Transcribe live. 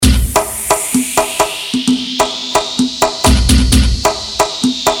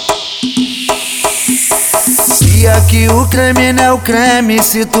aqui o creme não é o creme,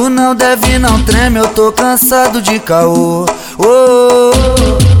 se tu não deve não treme, eu tô cansado de caô.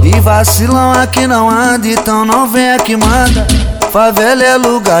 E vacilão aqui não anda, então não vem aqui manda. Favela é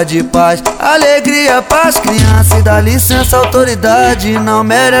lugar de paz, alegria pras crianças. E dá licença autoridade, não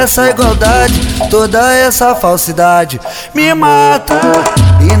merece a igualdade. Toda essa falsidade me mata.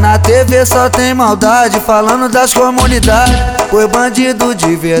 E na TV só tem maldade, falando das comunidades. Foi bandido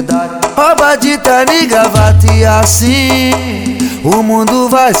de verdade, rouba de terno e gravata. E assim o mundo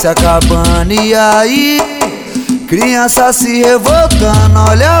vai se acabando. E aí criança se revoltando,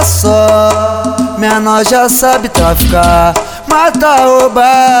 olha só. Menor já sabe traficar, mata,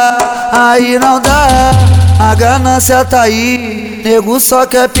 roubar, aí não dá. A ganância tá aí, nego só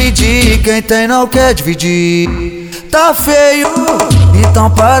quer pedir, quem tem não quer dividir. Tá feio, então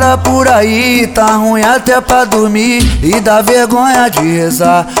para por aí. Tá ruim até pra dormir e dá vergonha de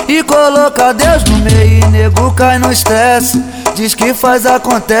rezar e colocar Deus no meio. Nego cai no estresse, diz que faz,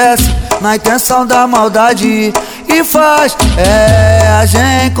 acontece na intenção da maldade. E faz, a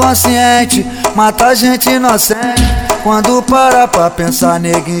gente inconsciente, mata a gente inocente. Quando para pra pensar,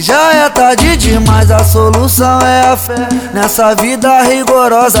 neguinho, já é tarde demais. A solução é a fé nessa vida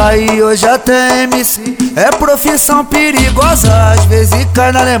rigorosa. E hoje até MC é profissão perigosa. Às vezes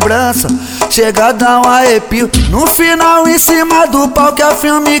cai na lembrança, chega a dar um arrepio. No final em cima do palco é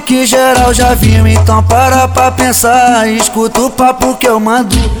filme que geral já viu. Então para pra pensar, escuta o papo que eu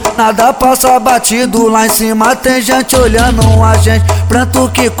mando. Nada passa batido, lá em cima tem gente olhando a gente. Pranto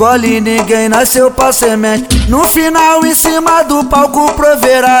que colhe, ninguém nasceu pra semente. No final em cima do palco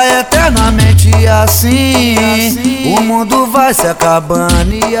proverá eternamente. E assim o mundo vai se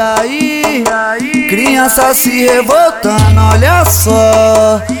acabando. E aí criança se revoltando, olha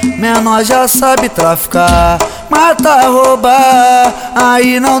só. Menor já sabe traficar, mata, roubar,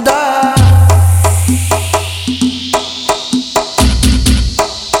 aí não dá.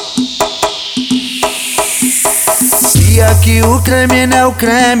 E aqui o creme não é o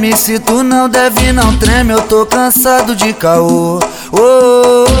creme, se tu não deve não treme, eu tô cansado de caô.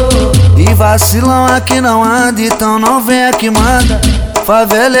 E vacilão aqui não anda, então não vem aqui manda.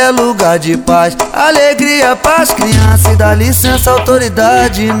 Favela é lugar de paz, alegria pras crianças. E dá licença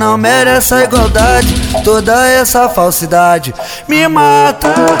autoridade, não merece a igualdade. Toda essa falsidade me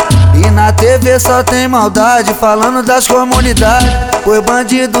mata. E na TV só tem maldade, falando das comunidades. Foi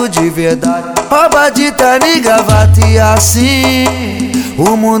bandido de verdade, rouba de terno e gravata. E assim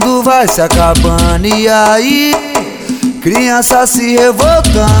o mundo vai se acabando. E aí criança se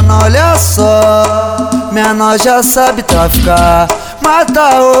revoltando, olha só. Menor já sabe traficar,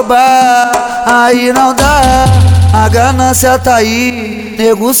 mata, roubar, aí não dá. A ganância tá aí,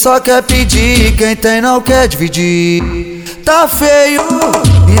 nego só quer pedir, quem tem não quer dividir. Tá feio,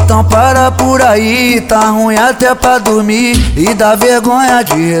 então para por aí. Tá ruim até pra dormir e dá vergonha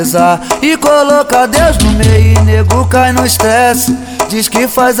de rezar e colocar Deus no meio. Nego cai no estresse, diz que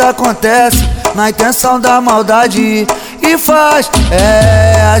faz, acontece na intenção da maldade. E faz,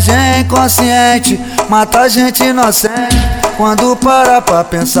 a gente inconsciente, mata a gente inocente. Quando para pra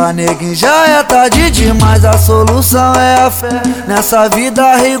pensar, neguinho, já é tarde demais. A solução é a fé nessa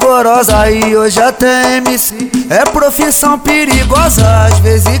vida rigorosa. E hoje até MC é profissão perigosa. Às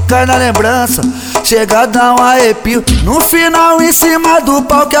vezes cai na lembrança, chega a dar um arrepio. No final em cima do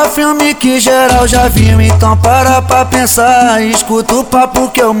palco é filme que geral já viu. Então para pra pensar, escuta o papo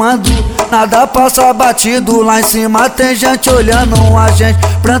que eu mando. Nada passa batido, lá em cima tem gente olhando a gente.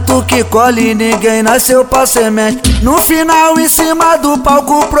 Pranto que colhe, ninguém nasceu pra semente. No final em cima do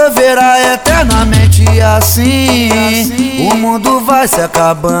palco proverá eternamente. E assim o mundo vai se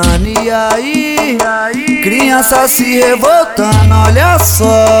acabando. E aí criança se revoltando, olha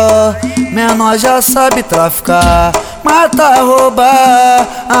só. Menor já sabe traficar, mata, roubar,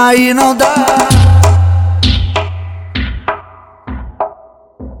 aí não dá.